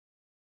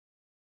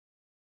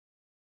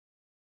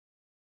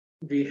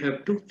we have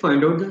to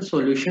find out the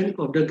solution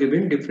of the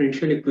given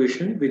differential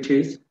equation, which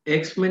is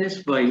x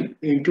minus y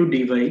into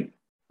dy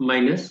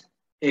minus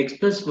x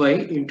plus y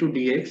into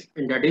dx,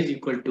 and that is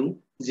equal to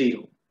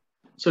 0.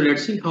 So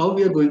let's see how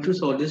we are going to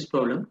solve this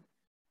problem.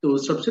 तो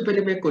सबसे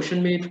पहले मैं question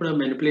में थोड़ा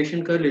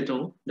manipulation कर लेता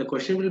हूँ. The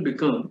question will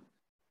become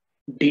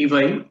dy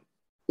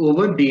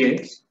over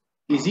dx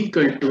is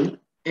equal to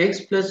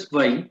x plus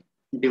y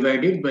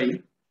divided by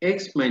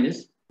x minus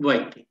y.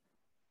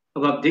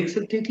 अब आप देख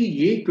सकते हैं कि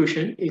ये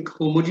इक्वेशन एक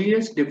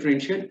होमोजीनियस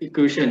डिफरेंशियल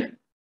इक्वेशन है,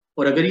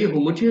 और अगर ये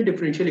होमोजीनियस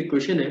डिफरेंशियल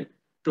इक्वेशन है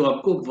तो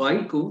आपको y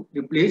को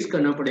रिप्लेस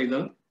करना पड़ेगा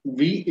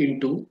v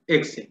इंटू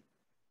एक्स से.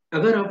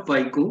 अगर आप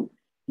y को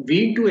v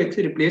इंटू एक्स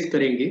से रिप्लेस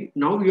करेंगे,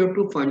 now you have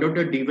to find out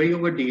the dy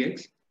over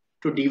dx.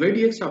 तो dy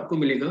dx आपको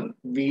मिलेगा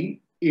v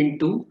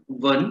into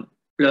 1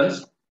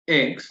 plus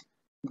x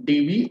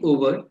dv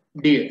over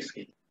dx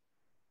के.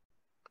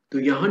 तो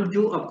यहाँ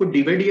जो आपको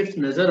dy dx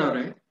नजर आ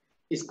रहा है,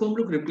 इसको हम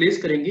लोग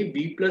रिप्लेस करेंगे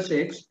v plus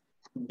x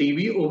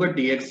dv over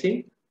dx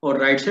से, और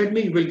राइट साइड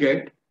में you will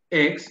get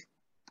x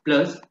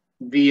plus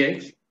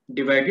vx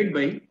divided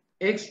by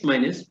x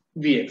minus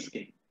vx के.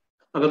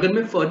 अब अगर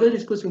मैं फर्दर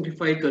इसको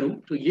सिंप्लीफाई करूं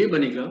तो ये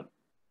बनेगा,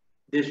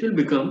 this will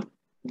become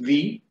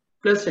v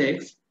plus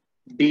x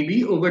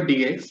dv over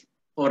dx,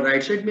 और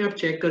राइट साइड में आप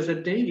चेक कर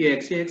सकते हैं ये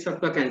x से x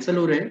आपका कैंसिल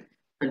हो रहा है,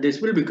 and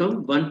this will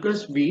become 1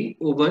 plus v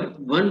over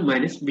 1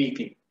 minus v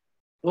के.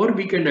 और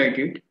we can write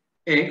it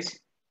x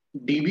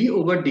dv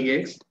over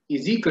dx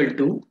is equal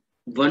to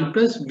 1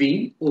 plus v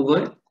over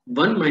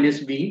 1 minus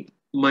v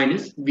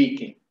minus v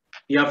के.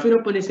 या फिर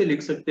अपन इसे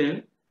लिख सकते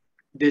हैं,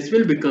 this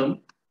will become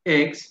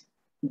x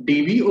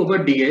dv over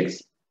dx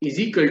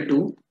is equal to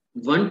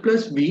 1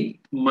 plus v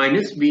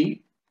minus v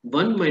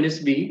 1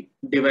 minus v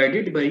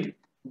divided by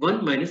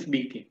 1 minus v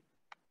के.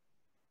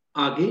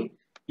 आगे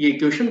ये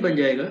इक्वेशन बन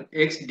जाएगा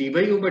x dy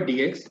over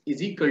dx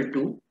is equal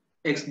to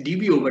x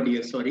dv over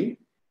dx,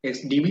 x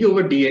dv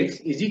over dx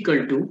is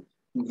equal to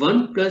 1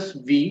 plus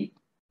v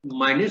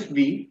minus v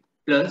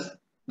plus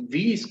v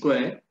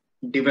square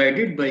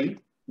divided by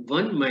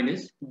 1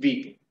 minus v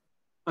के.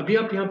 अभी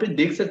आप यहाँ पे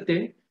देख सकते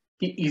हैं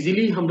कि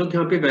इजीली हम लोग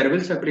यहाँ पे वेरिएबल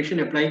सेपरेशन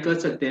अप्लाई कर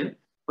सकते हैं,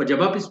 और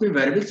जब आप इसमें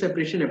वेरिएबल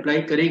सेपरेशन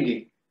अप्लाई करेंगे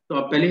तो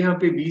आप पहले यहाँ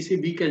पे v से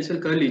v कैंसिल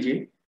कर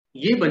लीजिए.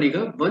 ये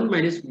बनेगा 1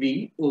 minus v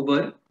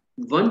over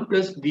 1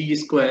 plus v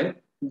square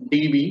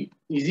dv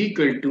is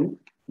equal to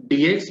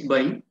dx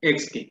by x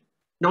के.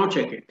 Now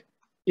check it.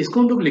 इसको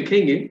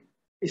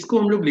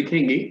हम लोग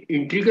लिखेंगे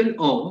integral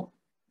of,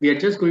 we are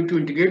just going to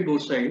integrate both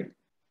side,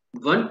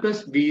 1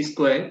 plus v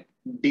square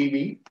dv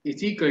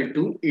is equal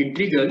to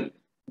integral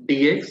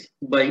dx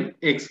by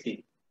x के.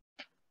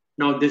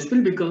 Now this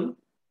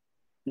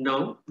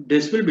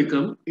will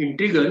become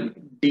integral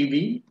dv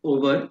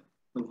over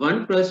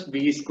 1 plus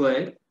v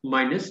square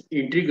minus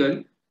integral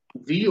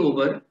v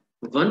over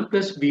 1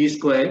 plus v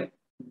square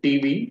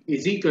dv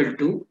is equal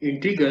to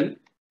integral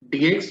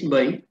dx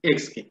by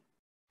x के.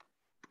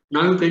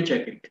 Now you can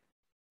check it.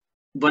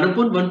 1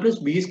 upon 1 plus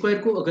B square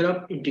को अगर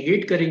आप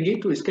integrate करेंगे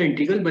तो इसका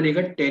integral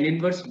बनेगा tan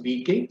inverse b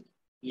के.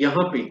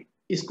 यहाँ पे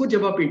इसको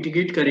जब आप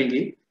इंटीग्रेट करेंगे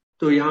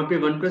तो यहाँ पे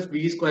 1 प्लस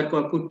बी स्क्वायर को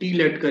आपको t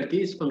लेट करके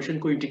इस फंक्शन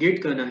को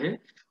इंटीग्रेट करना है,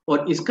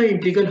 और इसका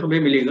इंटीग्रल हमें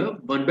मिलेगा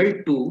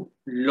 1/2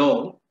 log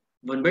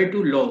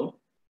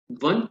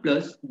 1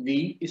 प्लस v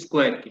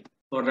स्क्वायर के,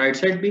 और राइट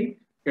साइड में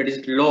that is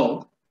log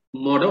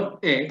mod of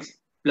x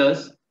plus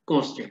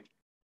constant.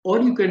 और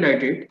you can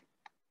write it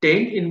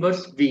tan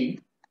inverse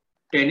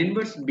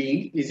b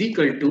is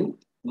equal to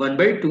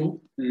 1/2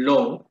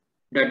 log,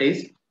 that is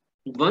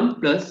 1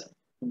 plus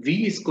v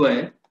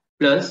square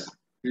plus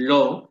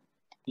log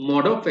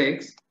mod of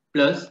x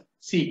plus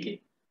c के.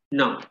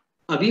 Now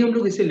अभी हम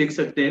लोग इसे लिख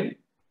सकते हैं.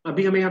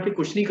 अभी हमें यहाँ पे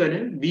कुछ नहीं करना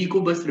है, v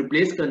को बस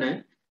रिप्लेस करना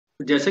है.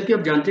 तो जैसा कि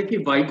आप जानते हैं कि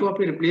y को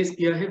आपने रिप्लेस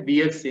किया है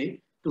vx से,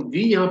 तो v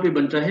यहाँ पे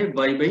बनता है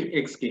y by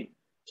x के.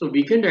 So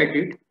we can write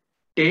it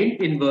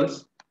tan inverse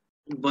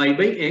y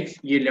by x,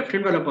 ये लेफ्ट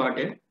हैंड वाला पार्ट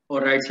है, और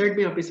राइट साइड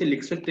में आप इसे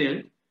लिख सकते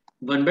हैं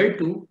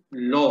 1/2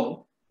 log,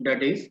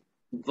 that is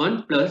 1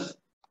 plus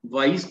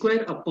y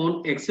square upon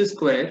x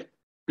square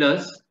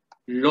plus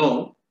log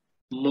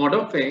mod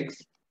of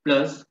x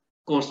plus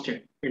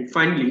constant. And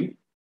finally,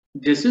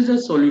 this is a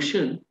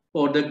solution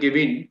for the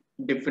given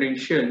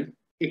differential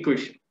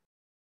equation.